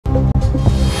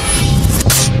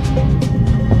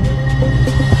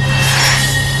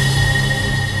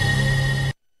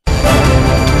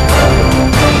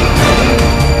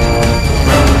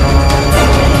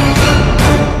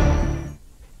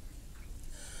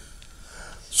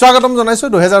স্বাগতম জনাইছো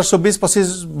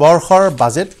 2024-25 বৰ্ষৰ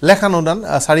বাজেট লেখানুদান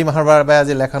 4 মাহৰ বাবে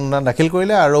আজি লেখানুদান দাখিল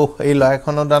কৰিলে আৰু এই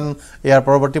লেখানুদান ইয়াৰ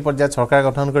পৰৱৰ্তী পৰ্যায়ত চৰকাৰ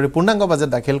গঠন কৰি পূৰ্ণাংগ বাজেট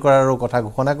দাখিল কৰাৰ কথা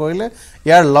ঘোষণা কৰিলে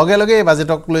ইয়াৰ লগে লগে এই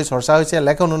বাজেটক লৈ চৰ্চা হৈছে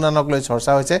লেখানুদানক লৈ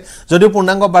চৰ্চা হৈছে যদিও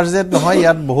পূৰ্ণাংগ বাজেট নহয়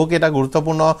ইয়াত বহু কেইটা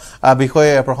গুৰুত্বপূৰ্ণ বিষয়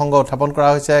প্ৰসংগ উত্থাপন কৰা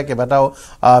হৈছে কেইবাটাও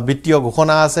বিত্তীয়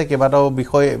ঘোষণা আছে কেইবাটাও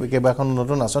বিষয় কেইবাখন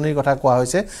নতুন আঁচনিৰ কথা কোৱা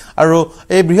হৈছে আৰু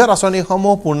এই বৃহৎ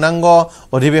আঁচনিসমূহ পূৰ্ণাংগ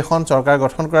অধিৱেশন চৰকাৰ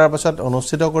গঠন কৰাৰ পাছত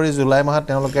অনুষ্ঠিত কৰি জুলাই মাহত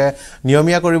তেওঁলোকে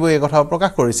নিয়মীয়া কৰিব এই কথা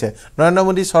প্ৰকাশ কৰিছে নৰেন্দ্ৰ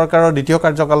মোদী চৰকাৰৰ দ্বিতীয়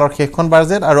কাৰ্যকালৰ শেষখন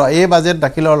বাজেট আৰু এই বাজেট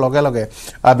দাখিলৰ লগে লগে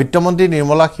বিত্তমন্ত্ৰী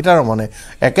নিৰ্মলা সীতাৰমণে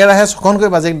একেৰাহে ছখনকৈ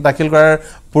বাজেট দাখিল কৰাৰ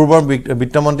পূৰ্বৰ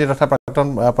বিত্তমন্ত্ৰী তথা প্ৰাক্তন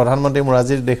প্ৰধানমন্ত্ৰী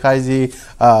মুৰাৰজী দেশাই যি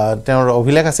তেওঁৰ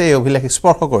অভিলেখ আছে এই অভিলেখ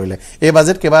স্পৰ্শ কৰিলে এই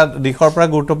বাজেট কেবা দিশৰ পৰা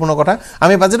গুৰুত্বপূৰ্ণ কথা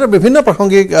আমি বাজেটৰ বিভিন্ন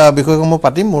প্ৰাসংগিক বিষয়সমূহ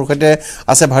পাতিম মোৰ সৈতে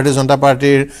আছে ভাৰতীয় জনতা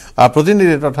পাৰ্টিৰ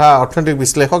প্ৰতিনিধি তথা অৰ্থনৈতিক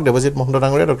বিশ্লেষক দেৱজিৎ মহন্ত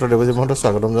ডাঙৰীয়া ডক্টৰ দেৱজিৎ মহন্ত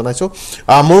স্বাগতম জনাইছো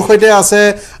মোৰ সৈতে আছে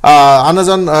আন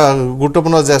এজন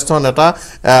গুৰুত্বপূৰ্ণ জ্যেষ্ঠ নেতা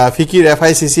ফিকিৰ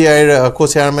FICCIৰ কো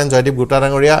চেয়াৰমেন জয়দীপ গুপ্তা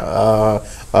ডাঙৰীয়া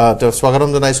স্বাগতম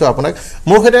জনাইছো আপোনাক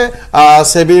মোৰ সৈতে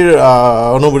সেবিৰ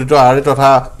অনুমোদিত আৰে তথা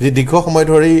দীৰ্ঘ সময়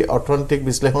ধৰি অৰ্থনৈতিক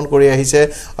বিশ্লেষণ কৰি আহিছে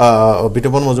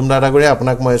বিতপন মজুমদাৰ ডাঙৰীয়া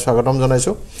আপোনাক মই স্বাগতম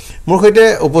জনাইছো মোৰ সৈতে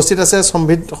উপস্থিত আছে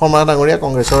সম্বিত শৰ্মা ডাঙৰীয়া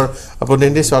কংগ্ৰেছৰ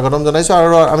প্ৰতিনিধি স্বাগতম জনাইছো আৰু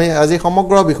আমি আজি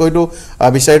সমগ্ৰ বিষয়টো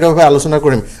বিস্তাৰিতভাৱে আলোচনা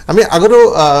কৰিম আমি আগতো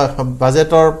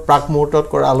বাজেটৰ প্ৰাক মুহূৰ্তত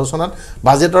কৰা আলোচনাত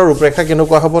বাজেটৰ ৰূপৰেখা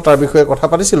কেনেকুৱা হ'ব তাৰ বিষয়ে কথা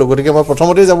পাতিছিলো গতিকে মই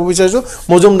প্ৰথমতে যাব বিচাৰিছো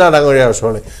মজুমদাৰ ডাঙৰীয়াৰ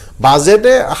ওচৰলৈ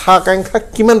বাজেটে আশা আকাংক্ষা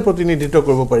কিমান প্ৰতিনিধিত্ব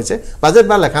কৰিব পাৰিছে বাজেট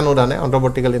বা লেখানুদানে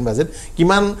অন্তৰ্বৰ্তীকালীন বাজেট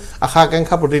কিমান আশা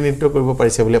আকাংক্ষা প্ৰতিনিধিত্ব কৰিব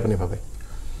পাৰিছে বুলি আপুনি ভাবে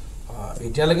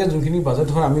এতিয়ালৈকে যোনখিনি বাজেট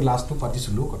হয় আমি লাষ্টটো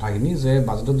পাতিছিলো কথাখিনি যে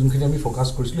বাজেটত যোনখিনি আমি ফোকাস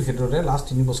কৰিছিলো হেতৰে লাষ্ট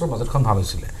 3 বছৰ বাজেটখন ভাল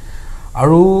হৈছিল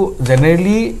আৰু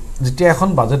জেনেৰেলি যেতিয়া এখন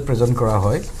বাজেট প্ৰেজেন্ট কৰা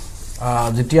হয়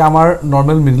যেতিয়া আমাৰ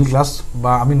নৰ্মেল মিডল ক্লাস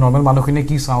বা আমি নৰ্মেল মানুহখিনি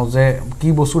কি চাও যে কি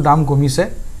বস্তুৰ দাম কমিছে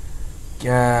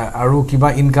আৰু কিবা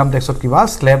ইনকাম ট্যাক্সত কিবা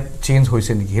স্ল্যাব চেঞ্জ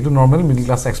হৈছে নেকি হেতু নৰ্মেল মিডল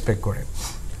ক্লাস এক্সপেক্ট কৰে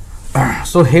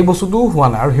সো সেই বস্তুটো হোৱা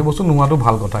নাই আৰু সেই বস্তু নোহোৱাটো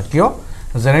ভাল কথা কিয়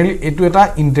জেনেৰেলি এটো এটা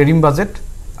ইন্টাৰিম বাজেট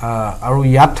আৰু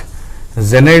ইয়াত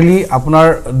জেনেৰেলি আপোনাৰ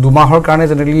দুমাহৰ কাৰণে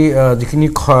জেনেৰেলি যিখিনি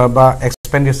বা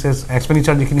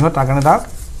এক্সপেন্ডিচাৰ যিখিনি হয় তাৰ কাৰণে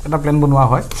এটা প্ল্যান বনোৱা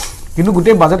হয় কিন্তু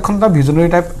গোটেই বাজেটখন এটা ভিজনাৰী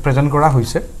টাইপ প্ৰেজেন্ট কৰা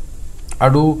হৈছে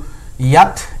আৰু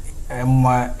ইয়াত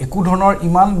একো ধৰণৰ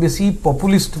ইমান বেছি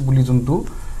পপুলিষ্ট বুলি যোনটো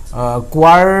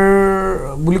কোৱাৰ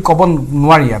বুলি ক'ব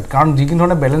নোৱাৰি ইয়াত কাৰণ যিখিনি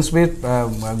ধৰণে বেলেন্স ৱেট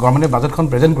গভৰ্ণমেণ্টে বাজেটখন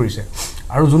প্ৰেজেন্ট কৰিছে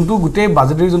আৰু যোনটো গোটেই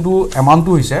বাজেটৰ যোনটো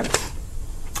এমাউণ্টটো হৈছে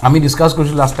আমি ডিসকাস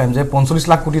কৰিছিল লাষ্ট টাইম যে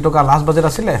 45 লাখ কোটি টকা লাষ্ট বাজেট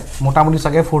আছিলে মোটামুটি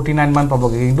সাগে 49 মান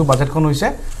পাবগে কিন্তু বাজেটখন হৈছে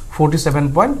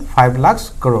 47.5 লাখ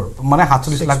crore মানে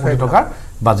 47 লাখ কোটি টকাৰ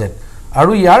বাজেট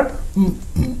আৰু ইয়াৰ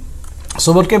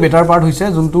সবতকে বেটাৰ পাৰ্ট হৈছে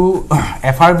যোনটো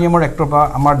FRBMৰ এক্টৰ পা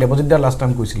আমাৰ দেৱজিৎ দা লাষ্ট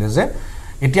টাইম কৈছিলে যে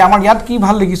এতিয়া আমাৰ ইয়াত কি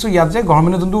ভাল লাগিছো ইয়াত যে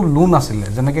গভৰ্ণমেণ্টে যোনটো লোন আছিলে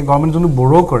যেনেকে গভৰ্ণমেণ্ট যোনটো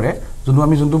বৰো কৰে যোনটো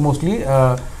আমি যোনটো মোষ্টলি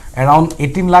around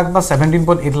 18 lakh বা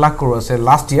 17.8 lakh crore আছে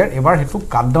লাষ্ট ইয়াৰ এবাৰ হেতু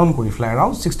কাট ডাউন কৰি ফ্লাই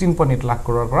around 16.8 lakh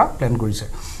crore পৰা প্ল্যান কৰিছে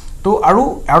তো আৰু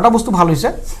এটা বস্তু ভাল হৈছে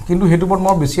কিন্তু হেতু পৰ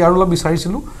মই বেছি আৰু অলপ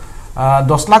বিচাৰিছিলো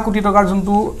 10 লাখ কোটি টকাৰ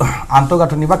যোনটো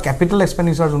আন্তঃগাঁথনি বা ক্যাপিটাল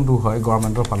এক্সপেন্ডিচাৰ যোনটো হয়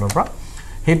গভৰ্ণমেণ্টৰ ফালৰ পৰা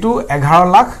হেতু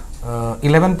 11 লাখ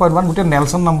 11.1 গুটে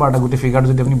নেলসন নাম্বাৰ এটা গুটে ফিগাৰ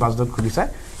যদি আপুনি বাজেট কৰিছে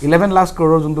 11 লাখ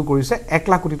crore যোনটো কৰিছে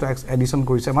 1 লাখ কোটি টকা এডিশন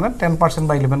কৰিছে মানে 10%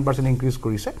 বা 11% ইনক্ৰিজ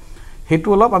কৰিছে হেতু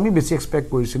অলপ আমি বেছি এক্সপেক্ট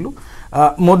কৰিছিলো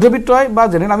মধ্যবিত্তই বা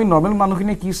জেনেৰেল আমি নৰ্মেল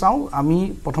মানুহখিনি কি চাও আমি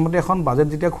প্ৰথমতে এখন বাজেট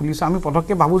যেতিয়া খুলিছে আমি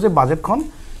পটককে ভাবো যে বাজেটখন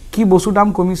কি বস্তু দাম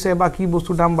কমিছে বা কি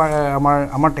বস্তু দাম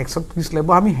আমাৰ ট্যাক্সত কি স্ল্যাব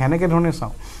আমি হেনেকে ধৰণে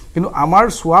চাও কিন্তু আমাৰ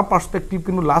সোৱা পাৰ্সপেক্টিভ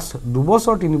কিন্তু লাষ্ট 2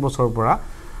 বছৰ 3 বছৰৰ পৰা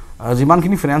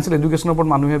যিমানখিনি ফাইনান্সিয়েল এডুকেশনৰ ওপৰত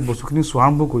মানুহে বস্তুখিনি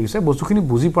সোৱাৰম্ভ কৰিছে বস্তুখিনি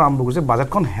বুজি পৰা আৰম্ভ কৰিছে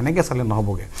বাজেটখন হেনেকে চালে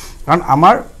নহবগে কাৰণ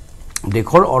আমাৰ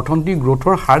দেশৰ অৰ্থনৈতিক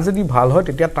গ্ৰোথৰ হাৰ যদি ভাল হয়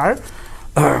তেতিয়া তাৰ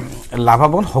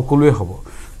লাভাবান সকলোৱে হ'ব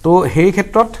তো সেই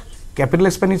ক্ষেত্ৰত ক্যাপিটাল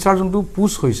এক্সপেন্ডিচাৰ যোনটো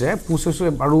পুশ হৈছে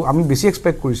আৰু আমি বেছি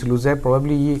এক্সপেক্ট কৰিছিলো যে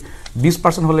প্ৰবাবলি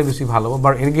 20% হলে বেছি ভাল হ'ব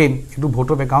বাট এগেইন এটো ভোট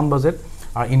অফ একাউন্ট বাজেট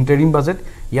আৰু ইন্টাৰিম বাজেট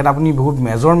ইয়াত আপুনি বহুত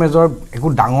মেজৰ একো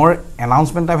ডাঙৰ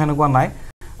এনাউন্সমেন্ট টাইপ হেনেকুৱা নাই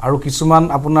আৰু কিছুমান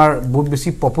আপোনাৰ বহুত বেছি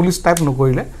পপুলিষ্ট টাইপ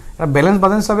নকৰিলে এটা ব্যালেন্স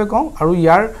বাজেট হিচাপে কওঁ আৰু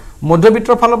ইয়াৰ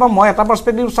মধ্যবিত্তৰ ফালৰ পৰা মই এটা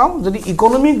পাৰ্সপেক্টিভ চাওঁ যদি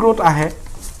ইকোনমিক গ্ৰোথ আহে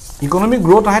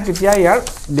তেতিয়া ইয়াৰ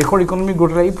দেশৰ ইকোনমিক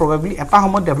গ্ৰোথ আহি প্ৰবাবলি এটা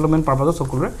সময় ডেভেলপমেন্ট পাৰপাছত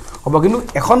সকলোৰে হ'ব কিন্তু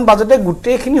এখন বাজেটে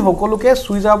গুটেখিনি সকলোকে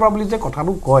সুই যাব পৰা বুলি যে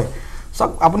কথাটো কয় সব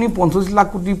আপুনি 50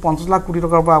 লাখ কোটি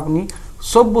টকাৰ পৰা আপুনি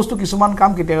সব বস্তু কিছুমান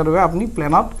কাম কেতিয়াবা আপুনি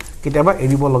প্ল্যানত কেতিয়াবা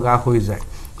এৰিব লগা হৈ যায়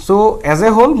সো এজ এ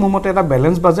হোল মোৰ মতে এটা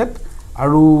ব্যালেন্স বাজেট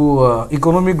আৰু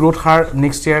ইকোনমিক গ্ৰোথ হাৰ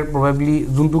নেক্সট ইয়াৰ প্ৰবাবলি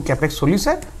যোনটো ক্যাপেক্স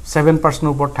চলিছে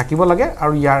 7% ওপৰত থাকিব লাগে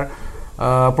আৰু ইয়াৰ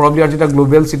প্ৰবলি আৰু যেটা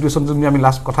গ্লোবাল সিচুৱেশ্যন যোন আমি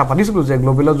লাষ্ট কথা পাতিছিলোঁ যে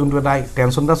গ্লোবালৰ যোনটো এটা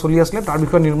টেনশ্যন এটা চলি আছিলে তাৰ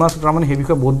বিষয়ে নিৰ্মলা সীতাৰামনে সেই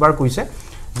বিষয়ে বহুতবাৰ কৈছে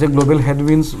যে গ্লোবাল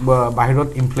হেডউইন্ডছ বাহিৰত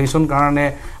ইনফ্লেশ্যন কাৰণে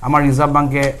আমাৰ ৰিজাৰ্ভ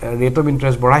বেংকে ৰেট অফ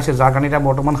ইণ্টাৰেষ্ট বঢ়াইছে যাৰ কাৰণে এতিয়া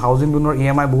বৰ্তমান হাউজিং লোনৰ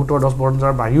EMI বহুতৰ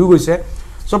 10% বাঢ়িও গৈছে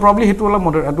সো প্ৰবলি হেতু অলপ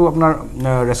এটো আপোনাৰ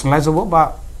ৰেশনালাইজ হ'ব বা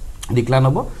ডিক্লাইন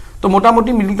হ'ব তো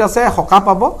মোটামুটি মিডিল ক্লাসে হকা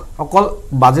পাব অকল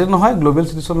বাজেট নহয় গ্লোবাল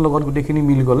সিচুৱেশ্যন লগত গুটেখিনি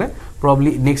মিল গলে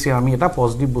প্ৰবলি নেক্সট ইয়াৰ আমি এটা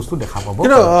পজিটিভ বস্তু দেখা পাব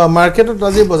কিন্তু মাৰ্কেটত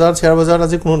আজি বজাৰ শেয়াৰ বজাৰত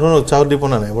আজি কোনো ধৰণৰ উৎসাহ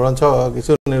দিপনা নাই বৰঞ্চ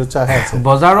কিছু নিৰুৎসাহ আছে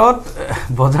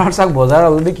বজাৰ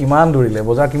অলৰেডি কিমান দৰিলে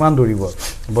বজাৰ কিমান দৰিব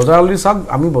বজাৰ অলৰেডি চাওক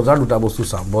আমি বজাৰ দুটা বস্তু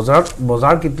চাওঁ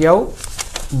বজাৰ কেতিয়াও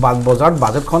বজাৰত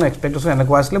বাজেটখন এক্সপেক্টেশন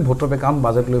এনেকুৱা আছিল ভোটৰ একাউণ্ট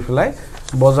বাজেট লৈ ফলাই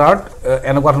বজাৰত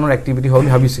এনেকুৱা ধৰণৰ এক্টিভিটি হ'ল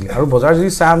ভাবিছিল আৰু বজাৰ যদি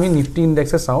চাই আমি নিফটি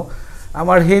ইনডেক্সে চাওঁ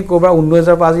আমাৰ হে কোবা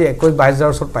 19000 পৰা আজি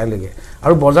 22000 ওচৰত পাইলেগে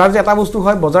আৰু বজাৰ যে এটা বস্তু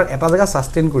হয় বজাৰ এটা জায়গা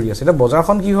সাস্টেইন কৰি আছে এটা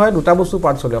বজাৰখন কি হয় দুটা বস্তু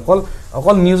পাৰ্ট চলে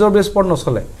অকল নিউজৰ বেস পৰ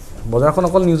নচলে বজাৰখন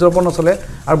অকল নিউজৰ পৰ নচলে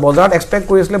আৰু বজাৰত এক্সপেক্ট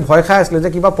কৰি আছিল ভয় খাই আছিল যে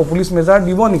কিবা পপুলিষ্ট মেজাৰ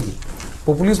দিব নেকি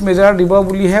পপুলিষ্ট মেজাৰ দিব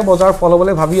বুলিহে বজাৰ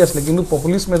ফলবলৈ ভাবি আছিল কিন্তু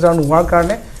পপুলিষ্ট মেজাৰ নোৱাৰ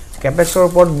কাৰণে ক্যাপেক্সৰ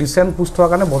ওপৰত ডিসেন্ট পুশ থোৱাৰ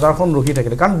কাৰণে বজাৰখন ৰখি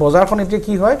থাকিলে কাৰণ বজাৰখন এতিয়া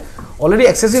কি হয় অলৰেডি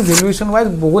এক্সেসিভ ভ্যালুয়েশন ওয়াইজ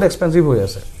বহুত এক্সপেন্সিভ হৈ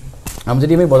আছে আমি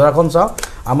যদি আমি বজাৰখন চাওঁ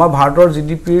আমাৰ ভাৰতৰ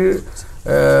জিডিপিৰ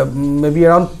মেবি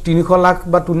अराउंड 300 লাখ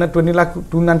বা 220 লাখ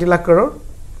 290 লাখ কৰৰ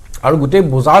আৰু গোটেই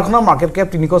বজাৰখনৰ মাৰ্কেট ক্যাপ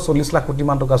 340 লাখ কোটি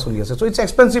মান টকা চলি আছে so it's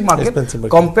expensive market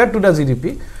compared to the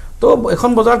GDP তো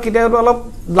এখন বজাৰ কিটাটো অলপ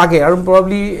লাগে আৰু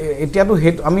প্ৰবলি এতিয়াটো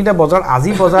আমি এটা বজাৰ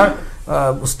আজি বজাৰ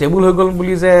স্টেবল হৈ গল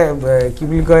বুলি যে কি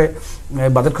বুলি কয়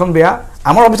বাজেটখন বেয়া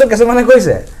আমাৰ অফিচত কেছে মানে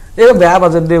কৈছে এই বেয়া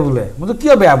বাজেট দে বুলে মই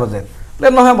কিয় বেয়া বাজেট লে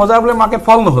নহয় বজাৰ বুলে মাৰ্কেট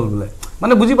ফল নহল বুলে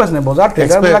মানে বুজি পাছ নাই বজাৰ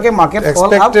ট্ৰেডাৰ বিলাকে মাৰ্কেট ফল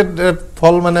এক্সপেক্টেড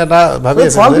ফল মানে এটা ভাবি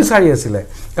আছে ফল বিচাৰি আছিল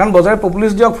কাৰণ বজাৰ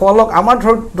পপুলিষ্ট দিয়ক ফলক আমাৰ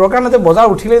দৰকাৰ নাই যে বজাৰ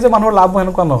উঠিলে যে মানুহৰ লাভ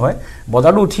হেনকুৱা নহয়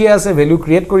বজাৰটো উঠি আছে ভ্যালু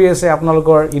ক্ৰিয়েট কৰি আছে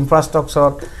আপোনালোকৰ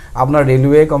ইনফ্ৰাষ্ট্ৰাকচাৰত আপোনাৰ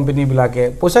ৰেলৱে কোম্পানী বিলাকে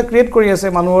পইচা ক্ৰিয়েট কৰি আছে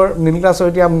মানুহৰ মিডল ক্লাছৰ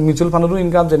এতিয়া মিউচুৱেল ফাণ্ডৰো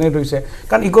ইনকাম জেনেৰেট হৈছে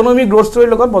কাৰণ ইকোনমিক গ্ৰোথ ষ্টৰীৰ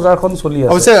লগত বজাৰখন চলি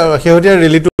আছে অৱশ্যে হেউটিয়া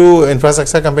ৰিলেটেড টু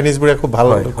ইনফ্ৰাষ্ট্ৰাকচাৰ কোম্পানীজ বোৰে খুব ভাল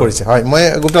কৰিছে হয় মই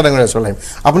গুপ্তা ডাঙৰীয়া চলাইম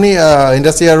আপুনি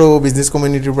ইন্ডাষ্ট্ৰি আৰু বিজনেছ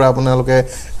কমিউনিটিৰ পৰা আপোনালোকে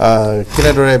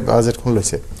কিনেদৰে বাজেটখন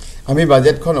লৈছে আমি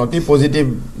বাজেটখন অতি পজিটিভ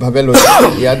ভাবে লৈছে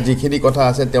ইয়াত যিখিনি কথা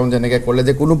আছে তেওঁ যেনেকৈ ক'লে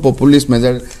যে কোনো পপুলিষ্ট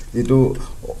মেজাৰ যেটো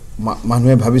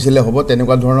মানুহে ভাবিছিলে হ'ব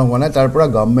তেনেকুৱা ধৰণৰ হোৱা নাই তাৰ পৰা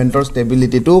গভৰ্ণমেণ্টৰ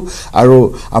ষ্টেবিলিটিটো আৰু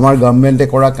আমাৰ গভৰ্ণমেণ্টে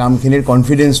কৰা কামখিনিৰ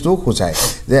কনফিডেন্সটো খুচায়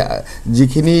যে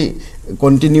যিখিনি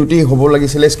কন্টিনিউটি হ'ব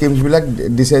লাগিছিলে স্কিমছবিলাক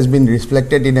দিছ has been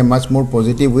reflected in a মাছ মোৰ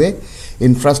পজিটিভ ৱে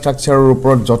ইনফ্ৰাষ্ট্ৰাকচাৰৰ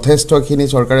ওপৰত যথেষ্টখিনি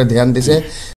চৰকাৰে ধ্যান দিছে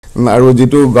আৰু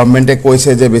যেটো গভৰ্ণমেণ্টে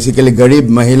কৈছে যে বেসিক্যালি গৰীব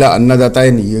মহিলা अन्नदाता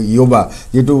युवा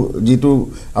যেটো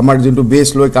আমাৰ যেটো বেস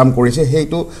লৈ কাম কৰিছে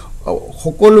হেইটো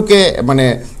সকলোকে মানে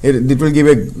it will give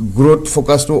a growth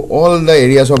focus to all the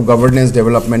areas of governance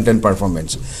development and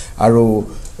performance আৰু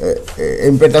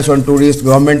impetus on tourist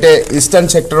government eastern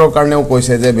sector কাৰণেও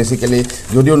কৈছে যে বেসিক্যালি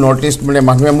যদিও নৰ্থ ইষ্ট মানে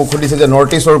মানুহে মুখ খুলিছে যে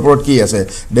নৰ্থ ইষ্টৰ ওপৰত কি আছে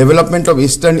development of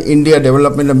eastern India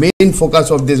development the main focus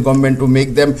of this government to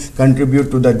make them contribute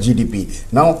to the GDP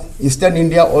now eastern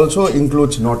India also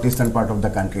includes northeastern part of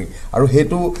the country আৰু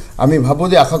হেতু আমি ভাবো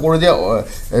যে আশা কৰো যে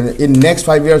in next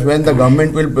 5 years when the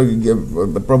government will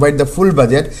provide the full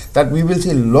budget that we will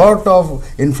see lot of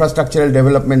infrastructural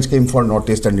development scheme for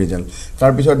northeastern region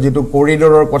তাৰ পিছত যেটো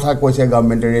কৰিডৰৰ কথা কৈছে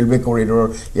গভৰ্ণমেণ্ট ৰেলৱে কৰিডৰ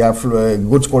या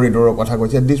গুডছ কৰিডৰৰ কথা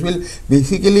কৈছে this will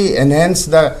basically enhance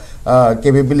the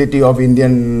capability of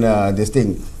Indian this thing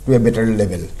to a better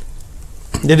level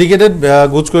dedicated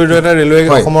goods corridor eta railway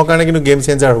অসমৰ কাৰণে কিন্তু game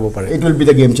changer হ'ব পাৰে it will be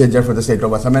the game changer for the state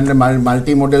of Assam and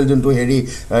multi model junto heri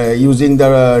using the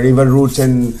river routes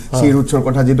and sea routes or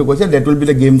kotha jetu koise that will be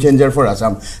the game changer for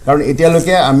Assam karon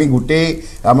etialoke ami gutei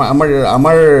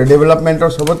amar development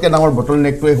or sobotke damor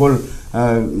bottleneck to hol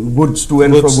goods to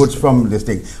and fro goods from this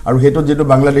thing aru heto jetu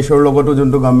bangladeshor logoto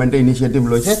junto government initiative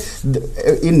loise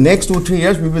in next 2-3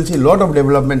 years we will see lot of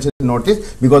developments in northeast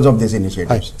because of this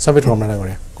initiative sabit homna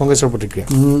gore কংগ্ৰেছৰ প্ৰতিক্ৰিয়া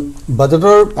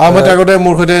বাজেটৰ আমাৰ আগতে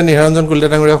মোৰ সৈতে নিৰঞ্জন কলিতা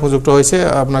ডাঙৰীয়া সংযুক্ত হৈছে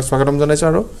আপোনাক স্বাগতম জনাইছো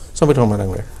আৰু সবিত homna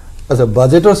ডাঙৰীয়া আচ্ছা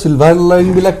বাজেটৰ সিলভাৰ লাইন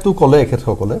বিলাকটো কলে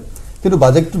এখেতসকলে কিন্তু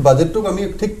বাজেটটোক আমি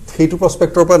ঠিক সেইটো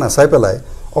প্ৰস্পেক্টৰ পৰা নাচাই পেলাই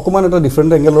অকমান এটা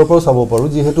ডিফাৰেন্ট এংগেলৰ পৰা চাব পাৰো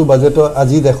যেহেতু বাজেট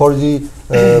আজি দেশৰ যি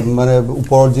মানে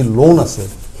ওপৰৰ যি লোন আছে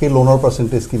সেই লোনৰ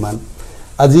পাৰ্সেন্টেজ কিমান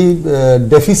আজি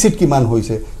ডেফিসিট কিমান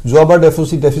হৈছে যোৱাবাৰ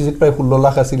ডেফিসিট প্ৰায় 16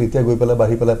 লাখ আছিল এতিয়া গৈ পেলাই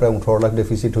বাঢ়ি পেলাই প্ৰায় 18 লাখ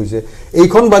ডেফিসিট হৈছে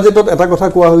এইখন বাজেটত এটা কথা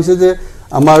কোৱা হৈছে যে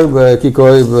আমাৰ কি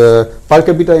কয় পাৰ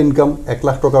ক্যাপিটা ইনকাম 1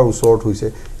 লাখ টকাৰ ওচৰত হৈছে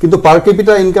কিন্তু পাৰ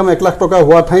ক্যাপিটা ইনকাম 1 লাখ টকা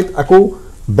হোৱা ঠাইত আকৌ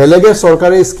বেলেগে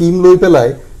চৰকাৰে স্কিম লৈ পেলাই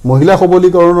মহিলা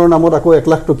সবলীকৰণৰ নামত আকৌ 1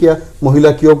 লাখ টকিয়া মহিলা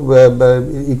কিয়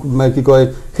কি কয়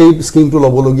সেই স্কিমটো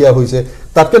লবলগীয়া হৈছে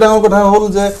তাতকে ডাঙৰ কথা হ'ল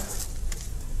যে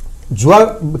যোৱা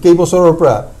কেই বছৰৰ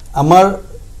পৰা আমাৰ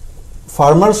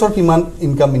ফাৰ্মাৰ্ছৰ কিমান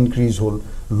ইনকাম ইনক্ৰিজ হ'ল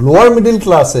লোৱাৰ মিডল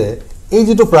ক্লাছে এই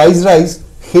যেটো প্ৰাইস ৰাইজ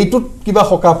হেইটোত কিবা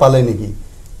হকা পালে নেকি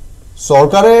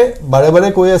চৰকাৰে বাৰে বাৰে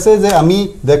কৈ আছে যে আমি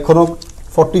দেশখনক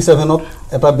 47ত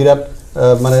এটা বিৰাট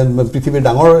মানে পৃথিৱীৰ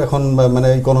ডাঙৰ এখন মানে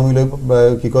ইকোনমি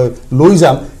কি কয় লৈ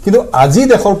যাম কিন্তু আজি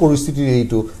দেশৰ পৰিস্থিতি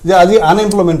এইটো যে আজি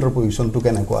আনএমপ্লয়মেন্টৰ পজিশনটো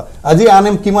কেনেকুৱা আজি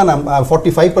কিমান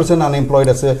 45% আনএমপ্লয়েড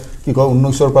আছে কি কয়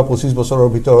 19 পৰা 25 বছৰৰ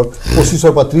ভিতৰত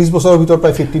 25 পৰা 30 বছৰৰ ভিতৰত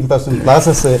প্ৰায় 15% প্লাস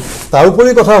আছে তাৰ উপৰি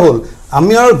কথা হ'ল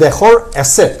আমি আৰু দেশৰ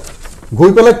এসেট গৈ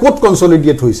পেলাই কোট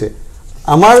কনসলিডেট হৈছে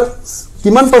আমাৰ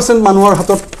কিমান পাৰ্সেন্ট মানুহৰ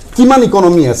হাতত কিমান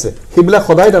ইকোনমি আছে হেবিলা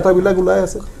খদাই ডাটা বিলা গুলাই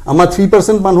আছে আমাৰ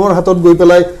 3% মানুহৰ হাতত গৈ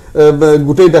পেলাই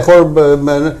গুটেই দেশৰ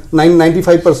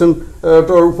 95%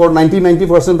 ৰ উপৰ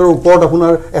 90% ৰ ওপৰত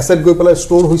আপোনাৰ এসেট গৈ পেলাই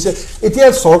ষ্টৰ হৈছে এতিয়া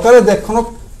চৰকাৰে দেশখনক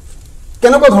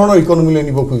কেনেকুৱা ধৰণৰ ইকোনমি লৈ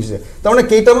নিব খুজিছে তাৰমানে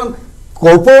কেইটামান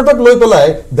কৰ্পোৰেটক লৈ পেলাই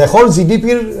দেশৰ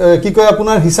জিডিপিৰ কি কয়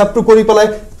আপোনাৰ হিসাবটো কৰি পেলাই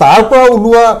তাৰ পৰা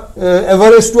ওলোৱা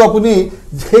এভাৰেজটো আপুনি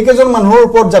হেকেজন মানুহৰ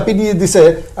ওপৰত জাপি দিছে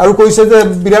আৰু কৈছে যে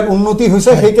বিৰাট উন্নতি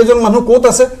হৈছে হেকেজন মানুহ ক'ত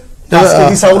আছে 5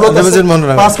 কেজি চাউলত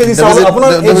 5 কেজি চাউল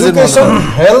আপোনাৰ এডুকেশ্যন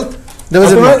হেলথ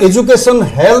এডুকেশ্যন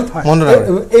হেলথ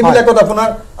এইবিলাকত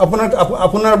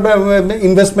আপোনাৰ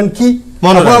ইনভেষ্টমেন্ট কি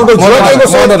আপোনাৰ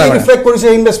ৰিফ্লেক্ট কৰিছে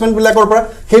ইনভেষ্টমেন্ট বিলাকৰ পৰা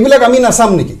হেবিলাক আমি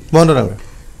নাচাম নেকি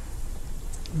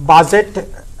বাজেট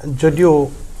যদিও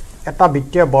এটা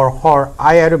বিত্তীয় বৰ্ষৰ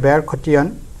আয় আৰু ব্যয়ৰ খতিয়ান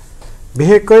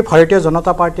বিশেষকৈ ভাৰতীয়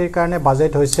জনতা পাৰ্টিৰ কাৰণে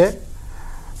বাজেট হৈছে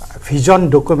ভিজন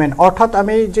ডকুমেন্ট অৰ্থাৎ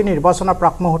আমি যে নিৰ্বাচনৰ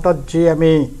প্ৰাকমুহূৰ্তত যে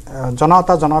আমি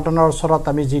জনতাজনৰ ওচৰত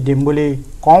আমি যি দিম বুলি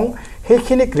কওঁ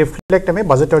সেইখিনিক ৰিফ্লেক্ট আমি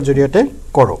বাজেটৰ জৰিয়তে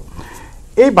কৰোঁ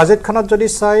এই বাজেটখনত যদি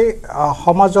চাই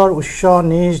সমাজৰ উচ্চ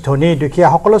নিজ ধনী দুখীয়া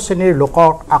সকলো শ্ৰেণীৰ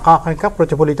লোকক আকাংক্ষা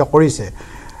প্ৰতিফলিত কৰিছে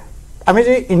আমি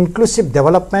যে ইনক্লুসিভ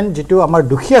ডেভেলপমেন্ট যেটো আমাৰ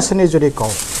দুখীয়া শ্ৰেণী যদি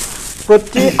কওঁ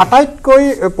প্ৰতি আটাইতকৈ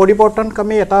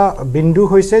পৰিৱৰ্তনকামী এটা বিন্দু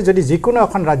হৈছে যদি যিকোনো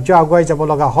এখন ৰাজ্য আগুৱাই যাব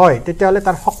লগা হয় তেতিয়াহ'লে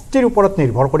তাৰ শক্তিৰ ওপৰত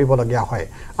নিৰ্ভৰ কৰিবলগীয়া হয়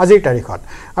আজিৰ তাৰিখত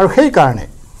আৰু সেই কাৰণে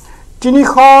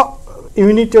 300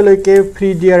 ইউনিটলৈকে ফ্ৰী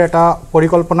দিয়াৰ এটা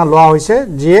পৰিকল্পনা লোৱা হৈছে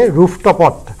যিয়ে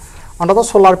ৰুফটপত অন্ততঃ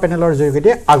সোলাৰ পেনেলৰ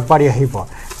জৰিয়তে আগবাঢ়ি আহিব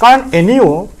কাৰণ এনেও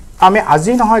আমি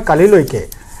আজি নহয় কালিলৈকে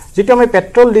যেটো আমি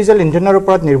পেট্ৰল ডিজেল ইঞ্জিনৰ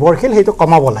ওপৰত নিৰ্ভৰশীল হেতু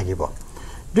কমাব লাগিব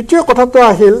দ্বিতীয় কথাটো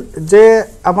আহিল যে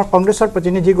আমাৰ কংগ্ৰেছৰ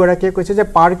প্ৰতিনিধি গৰাকীয়ে কৈছে যে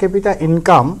পাৰ কেপিটা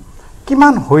ইনকাম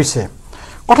কিমান হৈছে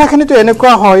কথাখিনিটো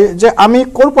এনেকুৱা হয় যে আমি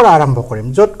ক'ৰ পৰা আৰম্ভ কৰিম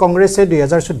য'ত কংগ্ৰেছে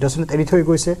 2014 চনত এৰি থৈ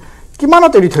গৈছে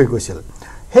কিমানত এৰি থৈ গৈছিল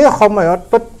সেই সময়ত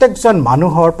প্ৰত্যেকজন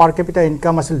মানুহৰ পাৰ কেপিটা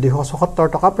ইনকাম আছিল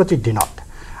 276 টকা প্ৰতি দিনত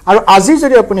আৰু আজি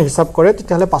যদি আপুনি হিসাব কৰে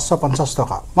তেতিয়াহ'লে 550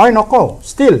 টকা মই নকওঁ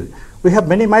still we have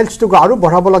many miles to go আৰু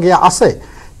বঢ়াবলগীয়া আছে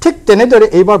ঠিক তেনেদৰে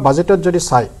এইবাৰ বাজেটত যদি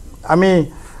চাই আমি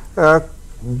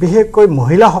বিশেষকৈ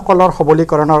মহিলাসকলৰ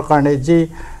সবলীকৰণৰ কাৰণে যি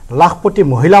লাখপতি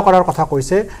মহিলা কৰাৰ কথা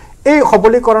কৈছে এই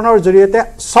সবলীকৰণৰ জৰিয়তে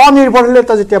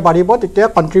স্বনিৰ্ভৰশীলতা যেতিয়া বাঢ়িব তেতিয়া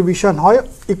কন্ট্ৰিবিউশন হয়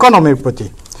ইকনমিৰ প্ৰতি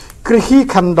কৃষি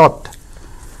খণ্ডত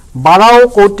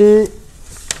 12 কোটি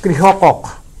কৃষকক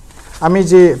আমি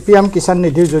যে পিএম কিষাণ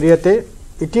নিধিৰ জৰিয়তে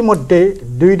ইতিমধ্যে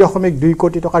 2.2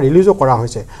 কোটি টকা ৰিলিজো কৰা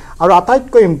হৈছে আৰু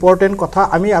আটাইতকৈ ইম্পৰ্টেন্ট কথা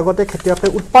আমি আগতে খেতিয়কে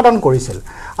উৎপাদন কৰিছিল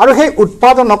আৰু সেই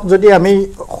উৎপাদনক যদি আমি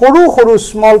সৰু সৰু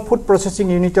স্মল ফুড প্ৰসেসিং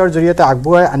ইউনিটৰ জৰিয়তে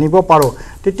আগবঢ়াই আনিব পাৰো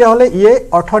তেতিয়াহ'লে ইয়ে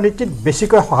অৰ্থনীতিত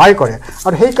বেছিকৈ সহায় কৰে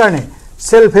আৰু সেই কাৰণে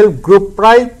সেলফ হেল্প গ্ৰুপ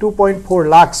প্ৰায় 2.4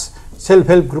 লাখ সেলফ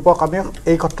হেল্প গ্ৰুপক আমি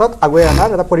এই ক্ষেত্ৰত আগুৱাই অনাৰ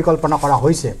এটা পৰিকল্পনা কৰা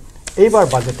হৈছে এইবাৰ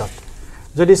বাজেটত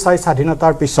যদি চাই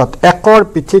স্বাধীনতাৰ পিছত একৰ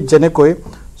পিঠিত যেনেকৈ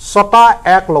 6টা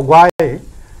এক লগাই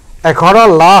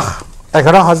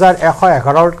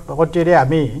 11,11,111 কোটিৰে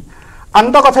আমি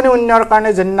আন্তঃগাঁথনি উন্নয়নৰ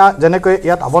কাৰণে যেনেকৈ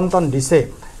ইয়াত আবণ্টন দিছে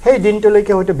সেই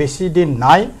দিনটোলৈকে হয়তো বেছি দিন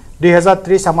নাই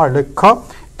 2030 আমাৰ লক্ষ্য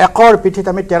একৰ পিঠিত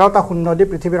আমি 13টা শূন্য দি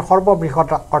পৃথিৱীৰ সৰ্ববৃহৎ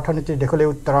অৰ্থনীতিৰ দেশলৈ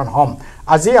উত্তৰণ হ'ম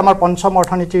আজি আমাৰ পঞ্চম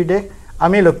অৰ্থনীতিৰ দেশ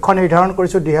আমি লক্ষ্য নিৰ্ধাৰণ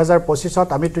কৰিছো 2025ত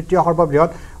আমি তৃতীয়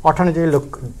সৰ্ববৃহৎ অৰ্থনীতিৰ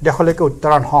দেশলৈকে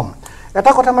উত্তৰণ হ'ম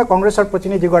এটা কথা মই কংগ্ৰেছৰ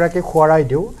প্ৰতিনিধি গৰাকীক খুৱাই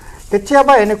দিওঁ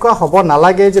কেতিয়াবা এনেকুৱা হ'ব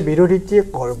নালাগে যে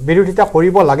বিৰোধিতা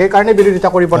কৰিব লাগে কাৰণে বিৰোধিতা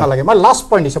কৰিব নালাগে মই লাষ্ট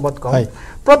পইণ্ট হিচাপত কওঁ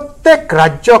প্ৰত্যেক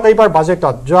ৰাজ্যক এইবাৰ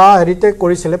বাজেটত যোৱা হেৰিতে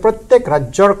কৰিছিলে প্ৰত্যেক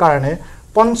ৰাজ্যৰ কাৰণে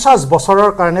 50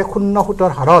 বছৰৰ কাৰণে শূন্য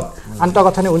সুতৰ হাৰত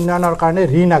আন্তঃগাঁথনি উন্নয়নৰ কাৰণে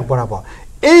ঋণ আগবঢ়াব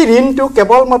এই ঋণটো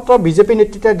কেৱল মাত্ৰ বিজেপি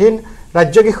নেতৃত্বাধীন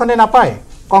ৰাজ্যকেইখনে নাপায়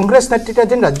কংগ্ৰেছ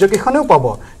নেতৃত্বাধীন ৰাজ্যকেইখনেও পাব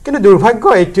কিন্তু দুৰ্ভাগ্য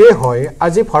এইটোৱে হয়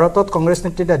আজি ভাৰতত কংগ্ৰেছ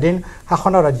নেতৃত্বাধীন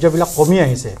শাসনৰ ৰাজ্যবিলাক কমি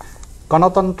আহিছে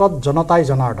গণতন্ত্ৰত জনতাই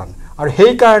জনাৰ্দন আৰু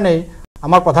সেই কাৰণে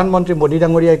আমাৰ প্ৰধানমন্ত্ৰী মোদী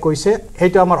ডাঙৰীয়াই কৈছে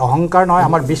সেইটো আমাৰ অহংকাৰ নহয়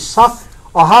আমাৰ বিশ্বাস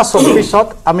অহা 24ত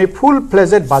আমি ফুল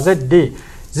ফ্লেজেড বাজেট দি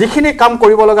যিখিনি কাম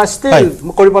কৰিব লগা ষ্টিল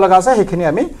কৰিব লগা আছে সেইখিনি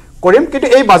আমি কৰিম কিন্তু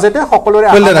এই বাজেটে সকলোৰে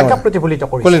আকাংক্ষা প্ৰতিফলিত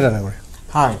কৰিছে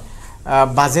হয়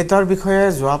বাজেটৰ বিষয়ে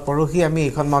যোৱা পৰহি আমি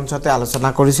এইখন মঞ্চতে আলোচনা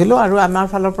কৰিছিলোঁ আৰু আমাৰ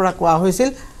ফালৰ পৰা কোৱা হৈছিল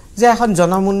যে এখন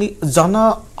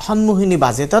জনসন্মুখী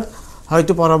বাজেটত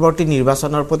হয়তো পৰৱৰ্তী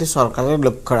নিৰ্বাচনৰ প্ৰতি চৰকাৰে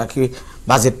লক্ষ্য ৰাখি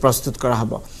বাজেট প্ৰস্তুত কৰা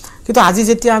হ'ব কিন্তু আজি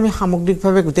যেতিয়া আমি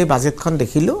সামগ্ৰিকভাৱে গোটেই বাজেটখন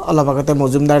দেখিলোঁ অলপ আগতে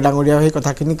মজুমদাৰ ডাঙৰীয়াও সেই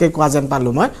কথাখিনিকে কোৱা যেন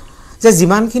পালোঁ মই যে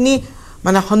যিমানখিনি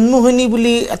মানে সন্মুখনী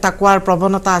বুলি এটা কোৱাৰ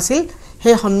প্ৰৱণতা আছিল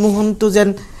সেই সন্মুখনটো যেন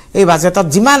এই বাজেটত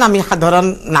যিমান আমি সাধাৰণ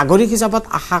নাগৰিক হিচাপত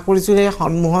আশা কৰিছোঁ সেই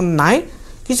সন্মুখন নাই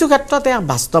কিছু ক্ষেত্ৰত এক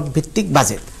বাস্তৱ ভিত্তিক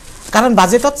বাজেট কাৰণ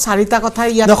বাজেটত চাৰিটা কথা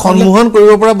ইয়াত সন্মুখন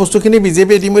কৰিব পৰা বস্তুখিনি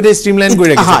বিজেপি ইতিমধ্যে ষ্ট্ৰীমলাইন কৰি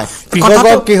ৰাখিছে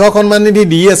কৃষক সন্মান নিধি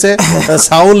দি আছে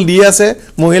চাউল দি আছে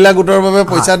মহিলা গোটৰ বাবে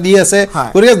পইচা দি আছে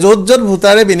গতিকে য'ত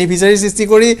ভোটাৰে বেনিফিচিয়াৰী সৃষ্টি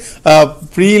কৰি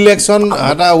প্ৰি ইলেকশ্যন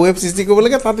এটা ৱেব সৃষ্টি কৰিব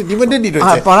লাগে তাত ইতিমধ্যে দি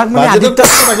থৈছে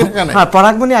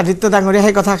পৰাগমণি আদিত্য ডাঙৰীয়া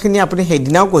সেই কথাখিনি আপুনি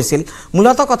সেইদিনাও কৈছিল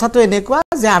মূলতঃ কথাটো এনেকুৱা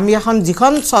যে আমি এখন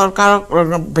যিখন চৰকাৰক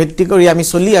ভিত্তি কৰি আমি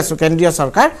চলি আছোঁ কেন্দ্ৰীয়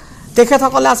চৰকাৰ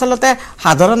তেখেতসকলে আচলতে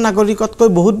সাধাৰণ নাগৰিকতকৈ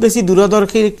বহুত বেছি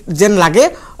দূৰদৰ্শী যেন লাগে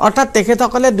অৰ্থাৎ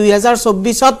তেখেতসকলে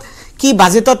 2024ত কি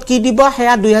বাজেটত কি দিব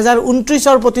সেয়া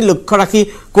 2029ৰ প্ৰতি লক্ষ্য ৰাখি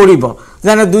কৰিব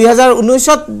যেনে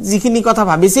 2019ত যিখিনি কথা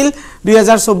ভাবিছিল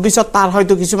 2024ত তাৰ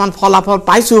হয়তো কিছুমান ফলাফল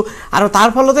পাইছোঁ আৰু তাৰ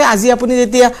ফলতে আজি আপুনি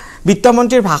যেতিয়া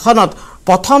বিত্তমন্ত্ৰীৰ ভাষণত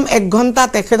প্ৰথম 1 ঘণ্টা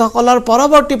তেখেতসকলৰ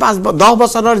পৰৱৰ্তী 10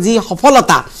 বছৰৰ যি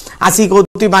সফলতা 80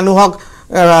 কোটি মানুহক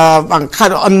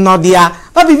অন্ন দিয়া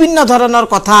বা বিভিন্ন ধৰণৰ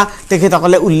কথা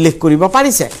তেখেতসকলে উল্লেখ কৰিব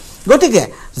পাৰিছে গতিকে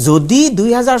যদি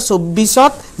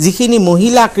 2024ত যিখিনি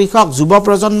মহিলা কৃষক যুৱ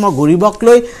প্ৰজন্ম গৰিবক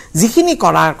লৈ যিখিনি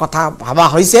কৰাৰ কথা ভাবা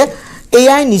হৈছে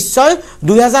এয়াই নিশ্চয়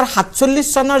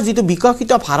 2047 চনৰ যিটো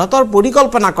বিকশিত ভাৰতৰ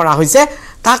পৰিকল্পনা কৰা হৈছে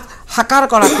তাক সাকাৰ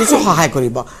কৰাত কিছু সহায়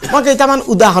কৰিব মই কেইটামান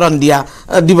উদাহৰণ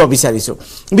দিব বিচাৰিছোঁ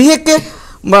বিশেষকৈ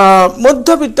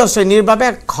মধ্যবিত্ত শ্ৰেণীৰ বাবে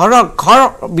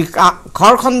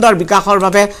ঘৰ খণ্ডৰ বিকাশৰ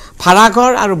বাবে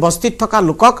ভাড়াঘৰ আৰু বস্তিত থকা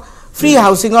লোকক ফ্ৰী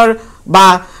হাউচিঙৰ বা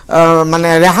মানে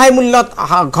ৰেহাই মূল্যত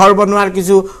ঘৰ বনোৱাৰ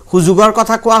কিছু সুযোগৰ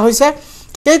কথা কোৱা হৈছে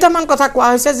কেইটামান কথা কোৱা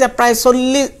হৈছে যে প্ৰায়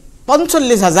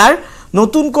 45,000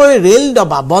 নতুনকৈ ৰেল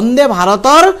ডবা বন্দে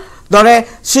ভাৰতৰ দৰে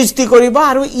সৃষ্টি কৰিব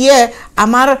আৰু ইয়ে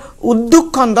আমাৰ উদ্যোগ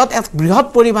খণ্ডত এক বৃহৎ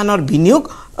পৰিমাণৰ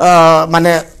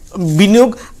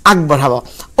বিনিয়োগ আগবঢ়াব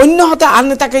অন্যহাতে আন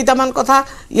এটা কেইটামান কথা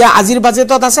আজিৰ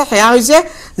বাজেটত আছে সেয়া হৈছে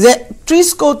যে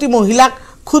 30 কোটি মহিলাক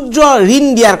ক্ষুদ্ৰ ঋণ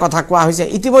দিয়াৰ কথা কোৱা হৈছে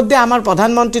ইতিমধ্যে আমাৰ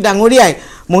প্ৰধানমন্ত্ৰী ডাঙৰীয়াই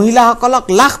মহিলাসকলক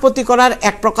লাখপতি কৰাৰ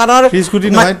এক প্ৰকাৰৰ 30 কোটি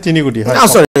নহয় 3 কোটি হয়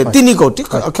 3 কোটি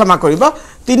ক্ষমা কৰিব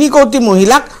 3 কোটি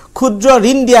মহিলাক ক্ষুদ্ৰ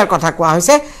ঋণ দিয়াৰ কথা কোৱা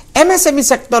হৈছে MSME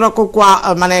সেক্টৰকো কোৱা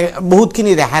মানে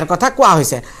বহুতখিনি ৰেহাইৰ কথা কোৱা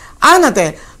হৈছে আনহাতে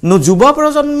যুৱ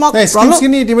প্ৰজন্মক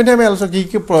ইতিমধ্যে আমি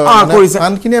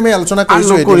আলোচনা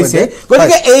কৰিছে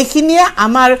গতিকে এইখিনিয়ে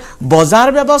আমাৰ বজাৰ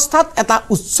ব্যৱস্থাত এটা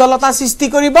উচ্চলতা সৃষ্টি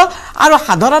কৰিব আৰু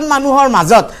সাধাৰণ মানুহৰ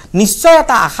মাজত নিশ্চয়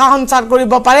এটা আশা সঞ্চাৰ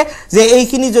কৰিব পাৰে যে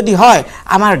এইখিনি যদি হয়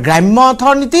আমাৰ গ্ৰাম্য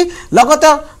অৰ্থনীতি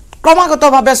লগতে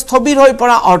ক্ৰমাগতভাৱে স্থবিৰ হৈ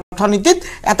পৰা অৰ্থনীতিত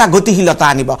এটা গতিশীলতা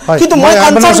আনিব কিন্তু মই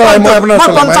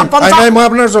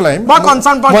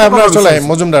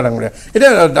মজুমদাৰ ডাঙৰীয়া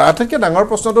এতিয়া আটাইতকৈ ডাঙৰ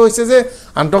প্ৰশ্নটো হৈছে যে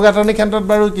আন্তঃগাঁথনি ক্ষেত্ৰত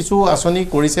বাৰু কিছু আঁচনি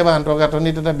কৰিছে বা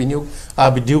আন্তঃগাঁথনিত এটা বিনিয়োগ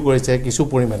বৃদ্ধিও কৰিছে কিছু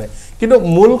পৰিমাণে কিন্তু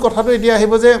মূল কথাটো এতিয়া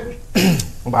আহিব যে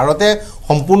ভাৰতে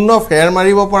সম্পূৰ্ণ ফেৰ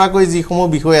মাৰিব পৰাকৈ যিসমূহ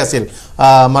বিষয় আছিল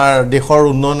আমাৰ দেশৰ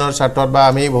উন্নয়নৰ স্বাৰ্থত বা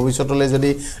আমি ভৱিষ্যতলৈ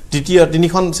যদি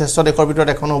তিনিখন শ্ৰেষ্ঠ দেশৰ ভিতৰত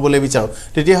এখন হ'বলৈ বিচাৰোঁ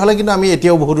তেতিয়াহ'লে কিন্তু আমি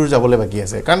এতিয়াও বহুত দূৰ যাবলৈ বাকী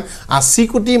আছে কাৰণ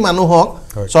 80 কোটি মানুহক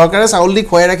চৰকাৰে চাউল দি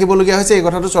খুৱাই ৰাখিবলগীয়া হৈছে এই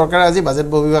কথাটো চৰকাৰে আজি বাজেট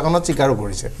অধিৱেশনত স্বীকাৰো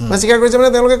কৰিছে মানে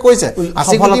তেওঁলোকে কৈছে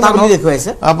 80 কোটি মানুহ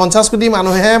দেখুৱাইছে 50 কোটি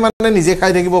মানুহে মানে নিজে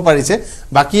খাই থাকিব পাৰিছে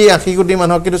বাকী 80 কোটি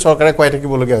মানুহক কিন্তু চৰকাৰে খুৱাই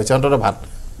থাকিবলগীয়া হৈছে অন্ততঃ ভাত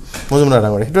মজুমদাৰ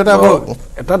ডাঙৰীয়া সেইটো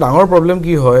এটা ডাঙৰ প্ৰব্লেম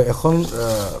কি হয় এখন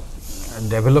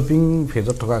ডেভেলপিং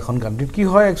ফেজত থকা এখন কাণ্ট্ৰিত কি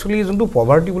হয় একচুৱেলি যোনটো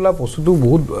পভাৰ্টি বোলা বস্তুটো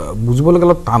বহুত বুজিবলৈ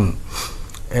অলপ টান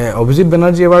অভিজিত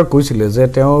বেনাৰ্জী এবাৰ কৈছিলে যে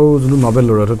তেওঁৰ যোনটো নবেল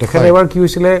লৰাটো তেখেতে এবাৰ কি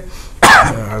হৈছিলে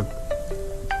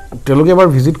তেওঁলোকে এবাৰ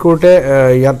ভিজিট কৰোঁতে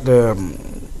ইয়াত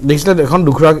দেখিছিলে এখন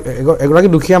এগৰাকী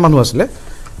দুখীয়া মানুহ আছিলে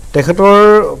তেখেতৰ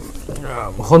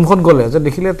সন্মুখত গ'লে যে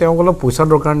দেখিলে তেওঁক অলপ পইচা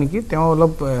দৰকাৰ নেকি তেওঁ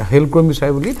অলপ হেল্প কৰিম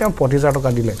বিচাৰে বুলি তেওঁ 25,000 টকা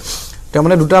দিলে তেওঁ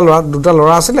মানে দুটা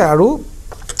ল'ৰা আছিলে আৰু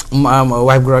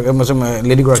ৱাইফগৰাকী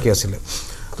লেডিগৰাকী আছিলে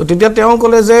তো তেতিয়া তেওঁ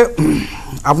ক'লে যে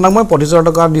আপোনাক মই 25,000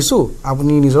 টকা দিছোঁ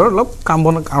আপুনি নিজৰ অলপ কাম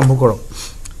বন আৰম্ভ কৰক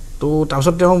তো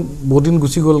তাৰপিছত তেওঁ বহুত দিন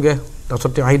গুচি গ'লগৈ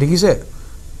তাৰপিছত তেওঁ আহি দেখিছে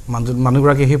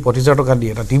মানুহগৰাকীয়ে সেই 25,000 টকা দি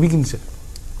এটা টিভি কিনিছে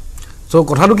চ'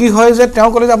 কথাটো কি হয় যে তেওঁ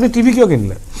ক'লে যে আপুনি টিভি কিয়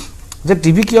কিনিলে যে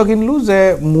টিভি কিয় কিনিলোঁ যে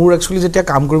মোৰ একচুৱেলি যেতিয়া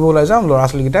কাম কৰিব ওলাই যাওঁ ল'ৰা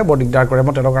ছোৱালীকেইটাই বৰ দিগদাৰ কৰে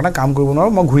মই তেওঁলোকৰ কাৰণে কাম কৰিব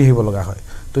নোৱাৰোঁ মই ঘূৰি আহিব লগা হয়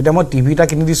তো এতিয়া মই টিভি এটা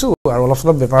কিনি দিছোঁ আৰু অলপ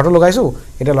চলপ বেপাৰটো লগাইছোঁ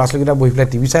এতিয়া ল'ৰা ছোৱালীকেইটা বহি পেলাই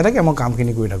টিভি চাই থাকে মই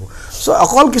কামখিনি কৰি থাকোঁ চ'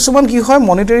 অকল কিছুমান কি হয়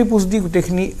মনিটাৰী পুষ্ট দি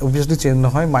গোটেইখিনি অভিয়াছলি চেঞ্জ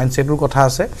নহয় মাইণ্ডছেটৰ কথা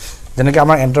আছে যেনেকৈ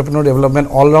আমাৰ এণ্টাৰপ্ৰেনৰ ডেভেলপমেণ্ট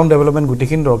অল ৰাউণ্ড ডেভেলপমেণ্ট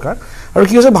গোটেইখিনি দৰকাৰ আৰু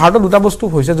কি হৈছে ভাৰতত দুটা বস্তু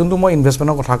হৈছে যোনটো মই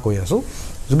ইনভেষ্টমেণ্টৰ কথা কৈ আছোঁ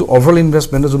যোনটো অভাৰঅল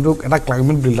ইনভেষ্টমেণ্ট যোনটো এটা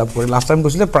ক্লাইমেট বিল্ড আপ কৰে লাষ্ট টাইম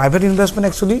কৈছিলে প্ৰাইভেট ইনভেষ্টমেণ্ট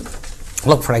একচুৱেলি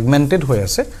অলপ ফ্ৰেগমেণ্টেড হৈ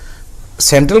আছে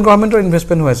চেণ্ট্ৰেল গভৰ্ণমেণ্টৰ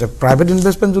ইনভেষ্টমেণ্ট হৈ আছে প্ৰাইভেট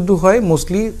ইনভেষ্টমেণ্ট যোনটো হয়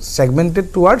মষ্টলি ছেগমেণ্টেড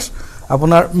টুৱাৰ্ডছ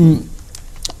আপোনাৰ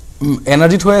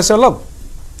এনাৰ্জিত হৈ আছে অলপ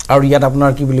আৰু ইয়াত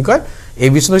আপোনাৰ কি বুলি কয়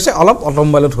এভিয়েশ্যন হৈছে অলপ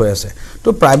অট'মোবাইলত হৈ আছে তো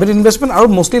প্ৰাইভেট ইনভেষ্টমেণ্ট আৰু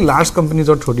মষ্টলি লাৰ্জ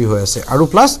কোম্পানীজৰ থ্ৰুদি হৈ আছে আৰু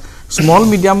plus small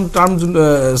medium term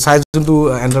size যোনটো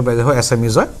এণ্টাৰপ্ৰাইজ হয়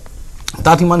এছএমইজ হয়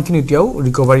তাত ইমানখিনি এতিয়াও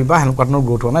ৰিকভাৰী বা সেনেকুৱা ধৰণৰ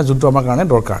গ্ৰ'থ হোৱা নাই যোনটো আমাৰ কাৰণে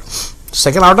দৰকাৰ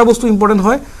ছেকেণ্ড আৰু এটা বস্তু ইম্পৰ্টেণ্ট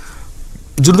হয়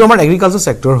যোনটো আমাৰ এগ্ৰিকালচাৰ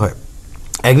ছেক্টৰ হয়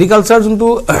এগ্ৰিকালচাৰ যোনটো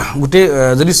গোটেই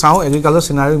যদি চাওঁ এগ্ৰিকালচাৰ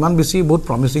চিনাৰী ইমান বেছি বহুত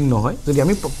প্ৰমিচিং নহয় যদি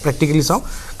আমি প্ৰেক্টিকেলি চাওঁ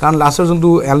কাৰণ লাষ্টৰ যোনটো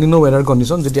এলনিনো ৱেডাৰ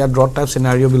কণ্ডিশ্যন যেতিয়া ড্ৰট টাইপ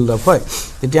চিনাৰিঅ' বিল্ড আপ হয়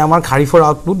তেতিয়া আমাৰ খাৰিফৰ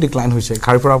আউটপুট ডিক্লাইন হৈছে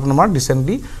খাৰিফৰ আউটপুট আমাৰ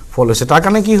ৰিচেণ্টলি ফল হৈছে তাৰ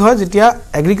কাৰণে কি হয় যেতিয়া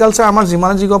এগ্ৰিকালচাৰ আমাৰ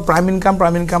যিমানে যি কয় প্ৰাইম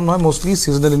ইনকাম নহয় মষ্টলি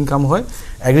ছিজনেল ইনকাম হয়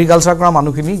এগ্ৰিকালচাৰ কৰা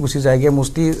মানুহখিনি গুচি যায়গৈ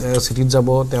মষ্টলি চিটিত যাব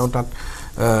তেওঁ তাত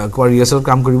ৰিয়েল এষ্টেটত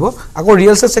কাম কৰিব আকৌ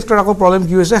ৰিয়েল এষ্টেট ছেক্টৰ আকৌ প্ৰব্লেম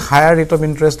কি হৈছে হায়াৰ ৰেট অফ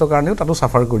ইণ্টাৰেষ্টৰ কাৰণেও তাতো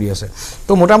চাফাৰ কৰি আছে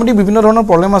তো মোটামুটি বিভিন্ন ধৰণৰ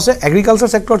প্ৰব্লেম আছে এগ্ৰিকালচাৰ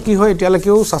ছেক্টৰত কি হয়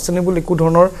এতিয়ালৈকেও ছাষ্টেইনেবল একো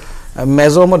ধৰণৰ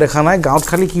মেজৰ মই দেখা নাই গাঁৱত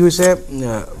খালি কি হৈছে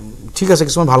ঠিক আছে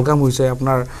কিছুমান ভাল কাম হৈছে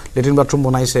আপোনাৰ লেট্ৰিন বাথৰুম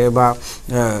বনাইছে বা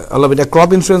অলপ এতিয়া ক্ৰপ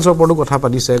ইঞ্চুৰেঞ্চৰ ওপৰতো কথা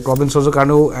পাতিছে ক্ৰপ ইঞ্চুৰেঞ্চৰ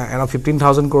কাৰণেও এৰাউণ্ড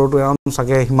 15,000 crore এৰাউণ্ড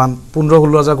চাগে সিমান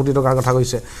 15-16,000 কোটি টকাৰ কথা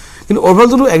কৈছে কিন্তু অভাৰঅল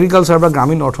যোনটো এগ্ৰিকালচাৰ বা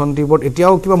গ্ৰামীণ অৰ্থনীতিৰ ওপৰত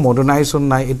এতিয়াও কিবা মডাৰ্নাইজেশ্যন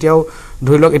নাই এতিয়াও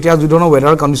ধৰি লওক এতিয়া যি ধৰণৰ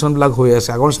ৱেডাৰ কণ্ডিশ্যনবিলাক হৈ আছে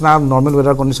আগৰ নিচিনা নৰ্মেল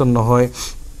ৱেডাৰ কণ্ডিশ্যন নহয়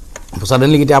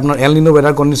ছাডেনলি এতিয়া আপোনাৰ এল নিনো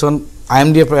ৱেডাৰ কণ্ডিশ্যন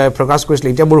IMDয়ে প্ৰকাশ কৰিছিলে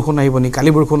এতিয়া বৰষুণ আহিব নেকি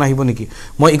কালি বৰষুণ আহিব নেকি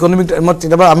মই ইকনমিক মই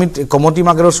কেতিয়াবা আমি কমটি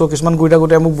মাৰ্কেটৰ শ্ব' কিছুমান কৰি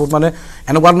থাকোঁতে মোক বহুত মানে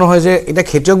এনেকুৱা নহয় যে এতিয়া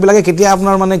খেতিয়কবিলাকে কেতিয়া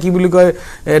আপোনাৰ মানে কি বুলি কয়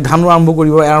ধান আৰম্ভ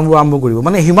কৰিব আৰম্ভ কৰিব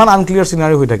মানে সিমান আনক্লিয়াৰ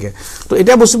চিনাৰী হৈ থাকে তো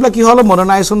এতিয়া বস্তুবিলাক কি হয় অলপ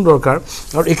মডাৰ্নাইজেশ্যন দৰকাৰ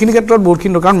আৰু এইখিনি ক্ষেত্ৰত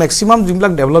বহুতখিনি দৰকাৰ মেক্সিমাম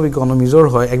যিবিলাক ডেভেলপ ইকনমিজৰ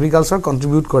হয় এগ্ৰিকালচাৰ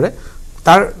কণ্ট্ৰিবিউট কৰে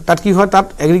তাত কি হয় তাত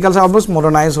এগ্ৰিকালচাৰ অলমষ্ট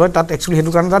মডাৰ্নাইজ হয় তাত একচুৱেলি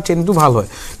সেইটো কাৰণে তাত চেইনটো ভাল হয়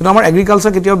কিন্তু আমাৰ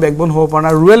এগ্ৰিকালচাৰ কেতিয়াও বেকবোন হ'ব পৰা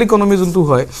নাই ৰুৰেল ইকনমি যোনটো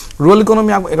হয় ৰুৰেল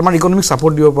ইকনমি আমাৰ ইকনমিক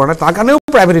ছাপৰ্ট দিব পৰা নাই তাৰ কাৰণেও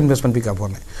প্ৰাইভেট ইনভেষ্টমেণ্ট পিক আপ হোৱা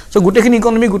নাই চ' গোটেইখিনি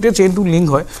ইকনমি গোটেই চেইনটো লিংক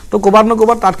হয় তো ক'ৰবাত ন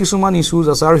ক'ৰবাত তাত কিছুমান ইছ্যুজ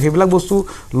আছে আৰু সেইবিলাক বস্তু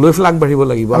লৈ পেলাই আগবাঢ়িব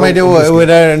লাগিব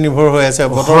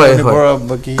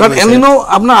কাৰণ এলনিনো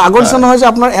আপোনাৰ আগৰ নিচিনা নহয় যে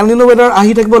আপোনাৰ এলনিনো ৱেডাৰ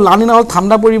আহি থাকিব লানিনা হ'ল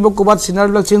ঠাণ্ডা পৰিব ক'ৰবাত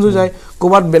চিনাৰীবিলাক চেঞ্জ হৈ যায়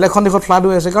ক'ৰবাত বেলেগখন দেশত ফ্লাড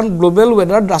হৈ আছে কাৰণ গ্ল'বেল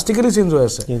ৱেডাৰ ড্ৰাষ্টিকেলি চেঞ্জ হৈ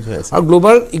আছে আৰু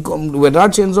গ্ল'বেল ৱেডাৰ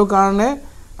চেঞ্জৰ কাৰণে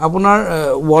আপোনাৰ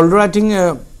ৱৰ্ল্ডৰ আই থিংক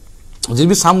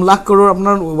যিবি 3 লাখ কৰোৰ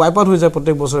আপোনাৰ ৱাইপ আউট হৈ যায়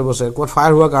প্ৰত্যেক বছৰে ক'ৰবাত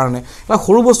ফায়াৰ হোৱাৰ কাৰণে এটা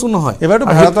সৰু বস্তু নহয় এবাৰতো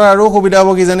ভাৰতৰ আৰু সুবিধা হ'ব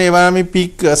কিজানি এবাৰ আমি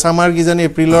পিক ছামাৰ কিজানি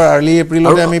আৰ্লি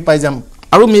এপ্ৰিলতে আমি পাই যাম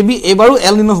আৰু মেবি এবাৰো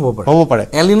এলনিনো হ'ব পাৰে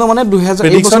এলনিনো মানে 2000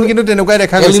 প্ৰেডিকচন কিন্তু তেনেকুৱাই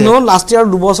দেখা গৈছে এলনিনো লাষ্ট ইয়াৰ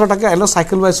 2 বছৰ থাকে এল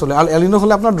সাইকেল ৱাইজ চলে আৰু এলনিনো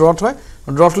হ'লে আপোনাৰ ড্ৰট হয়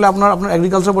ড্ৰট হ'লে আপোনাৰ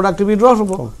এগ্ৰিকালচাৰ প্ৰডাক্টিভিটি ড্ৰট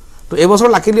হ'ব তো এইবছৰ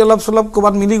লাকিলি অলপ চলপ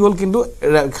ক'ৰবাত মিলি গ'ল কিন্তু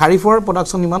খাৰিফৰ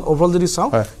প্ৰডাকশ্যন ইমান অভাৰঅল যদি চাওঁ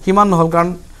সিমান নহ'ল কাৰণ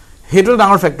সেইটো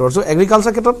ডাঙৰ ফেক্টৰ চ'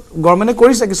 এগ্ৰিকালচাৰ ক্ষেত্ৰত গভৰ্ণমেণ্টে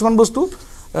কৰিছে কিছুমান বস্তু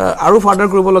আৰু ফাৰ্ডাৰ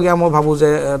কৰিবলগীয়া মই ভাবোঁ যে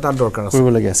তাত দৰকাৰ আছে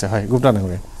কৰিবলগীয়া আছে হয় গুপ্তা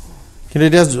ডাঙৰীয়া কিন্তু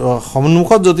এতিয়া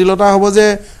সন্মুখত জটিলতা হ'ব যে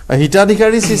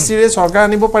হিতাধিকাৰী সৃষ্টিৰে চৰকাৰ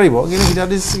আনিব পাৰিব কিন্তু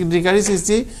হিতাধিকাৰী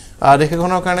সৃষ্টি দেশ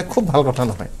এখনৰ কাৰণে খুব ভাল কথা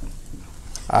নহয়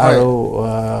আৰু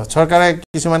চৰকাৰে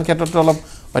কিছুমান ক্ষেত্ৰত অলপ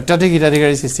অত্যাধিক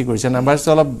হিতাধিকাৰী সৃষ্টি কৰিছে নাম্বাৰটো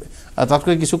অলপ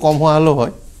তাতকৈ কিছু কম হোৱা হ'লেও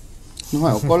হয়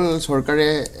নহয় অকল চৰকাৰে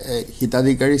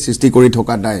হিতাধিকাৰী সৃষ্টি কৰি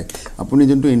থকা নাই আপুনি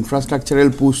যোনটো ইনফ্ৰাষ্ট্ৰাকচাৰেল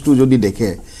পুষ্টটো যদি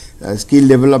দেখে স্কিল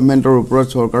ডেভেলপমেণ্টৰ ওপৰত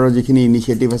চৰকাৰৰ যিখিনি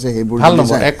ইনিচিয়েটিভ আছে সেইবোৰ ভাল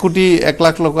নম্বৰ 1 কোটি 1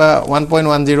 লাখ টকা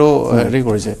 1.10 হেৰি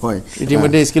কৰিছে হয়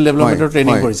ইতিমধ্যে স্কিল ডেভেলপমেণ্টৰ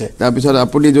ট্ৰেইনিং কৰিছে তাৰপিছত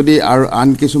আপুনি যদি আৰু আন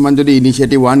কিছুমান যদি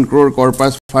initiative 1 crore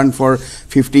corpus fund for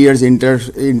 50 years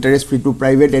interest free two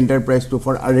private enterprise two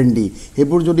for R&D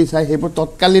সেইবোৰ যদি চাই সেইবোৰ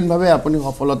তৎকালীনভাৱে আপুনি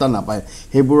সফলতা নাপায়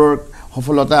সেইবোৰৰ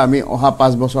সফলতা আমি অহা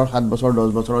 5 বছৰ 7 বছৰ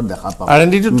 10 বছৰত দেখা পাম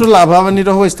R&D টো লাভান্বিত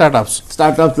হ'ব ষ্টাৰ্টআপছ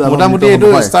মোটামুটি এইটো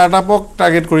ষ্টাৰ্টআপক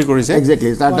টাৰ্গেট কৰিছে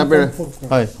এক্স্যাক্টলি ষ্টাৰ্টআপৰ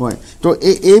হয় তো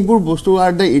এইবোৰ বস্তু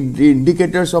আৰ দ্য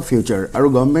ইণ্ডিকেটৰ্ছ অফ ফিউচাৰ আৰু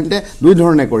গভৰ্ণমেণ্টে দুই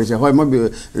ধৰণে কৰিছে হয় মই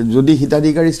যদি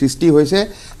হিতাধিকাৰী সৃষ্টি হৈছে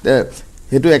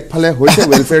হেতু একফালে হৈছে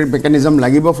ওয়েলফেয়ার মেকানিজম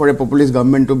লাগিব for a populist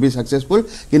government to be successful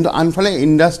কিন্তু আনফালে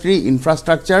ইন্ডাস্ট্রি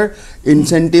ইনফ্রাস্ট্রাকচার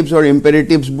ইনসেন্টিভস অর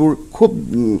ইম্পেরেটিভস বুৰ খুব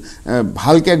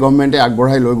ভালকে গভৰ্নমেন্টে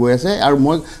আগবঢ়াই লৈ গৈ আছে আৰু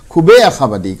মই খুবেই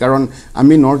আশাবাদী কাৰণ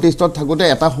আমি নৰ্থ ইষ্টত থাকোতে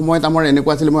এটা সময়ত আমাৰ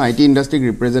এনেকুৱা আছিল মই আইটি ইন্ডাস্ট্ৰিক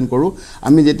ৰিপ্ৰেজেন্ট কৰো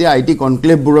আমি যেতিয়া আইটি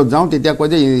কনক্লেভবোৰত যাওঁ তেতিয়া কয়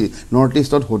যে নৰ্থ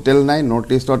ইষ্টত হোটেল নাই নৰ্থ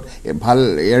ইষ্টত ভাল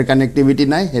এয়াৰ কানেক্টিভিটি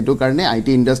নাই হেতু কাৰণে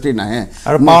আইটি ইন্ডাস্ট্ৰি নাহে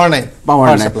আৰু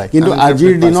পাৱাৰ নাই কিন্তু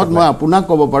আজিৰ দিনত মই আপোনাক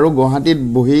ক'ব পাৰো গুৱাহাটীত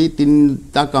বহি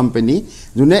তিনটা কোম্পানী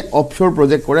যোনে অফশোৰ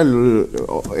প্ৰজেক্ট কৰে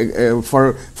ফৰ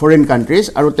ফৰেন কান্ট্ৰিজ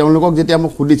আৰু তেওঁলোকক যেতিয়া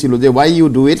মই সুধিছিলো যে why you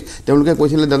do it তেওঁলোকে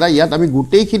কৈছিল দাদা ইয়াত আমি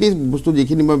গোটেইখিনি বস্তু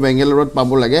যিখিনি মই বেংগালুৰুত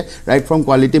পাব লাগে right from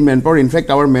quality manpower in fact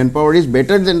our manpower is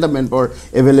better than the manpower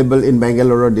available in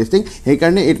Bangalore district hey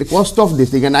karne it cost of this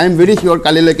thing and I am very sure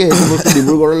kalileke hetu bostu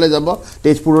Dibrugorole jabo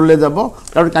Tejpurole jabo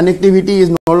tar connectivity is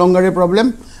no longer a problem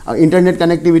internet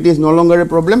connectivity is no longer a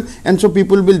problem and so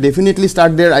people will definitely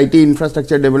start their IT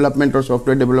infrastructure development or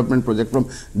software development project from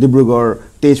Dibrugor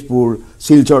Tejpur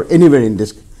Silchar anywhere in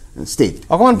this state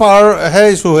অকমান power হে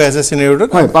issue হৈ আছে সিনাৰিওত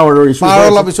হয় পাৱাৰৰ issue power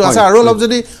অলপ issue আছে আৰু অলপ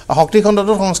যদি শক্তি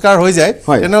খণ্ডটো সংস্কাৰ হৈ যায়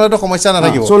তেনেহলে তো সমস্যা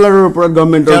নাথাকিব সোলাৰৰ ওপৰত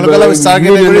গভৰ্নমেন্টৰ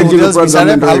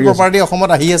ভাল প্ৰপাৰ্টি অসমত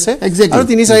আহি আছে আৰু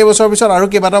 3-4 বছৰ পিছত আৰু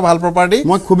কেইবাটা ভাল প্ৰপাৰ্টি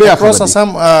মই খুবেই আশাবাদী আসাম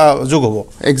যোগ হ'ব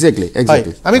এক্স্যাক্টলি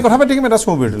আমি কথা পাতিম এটা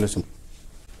স্মল ভিডিঅ' লৈছো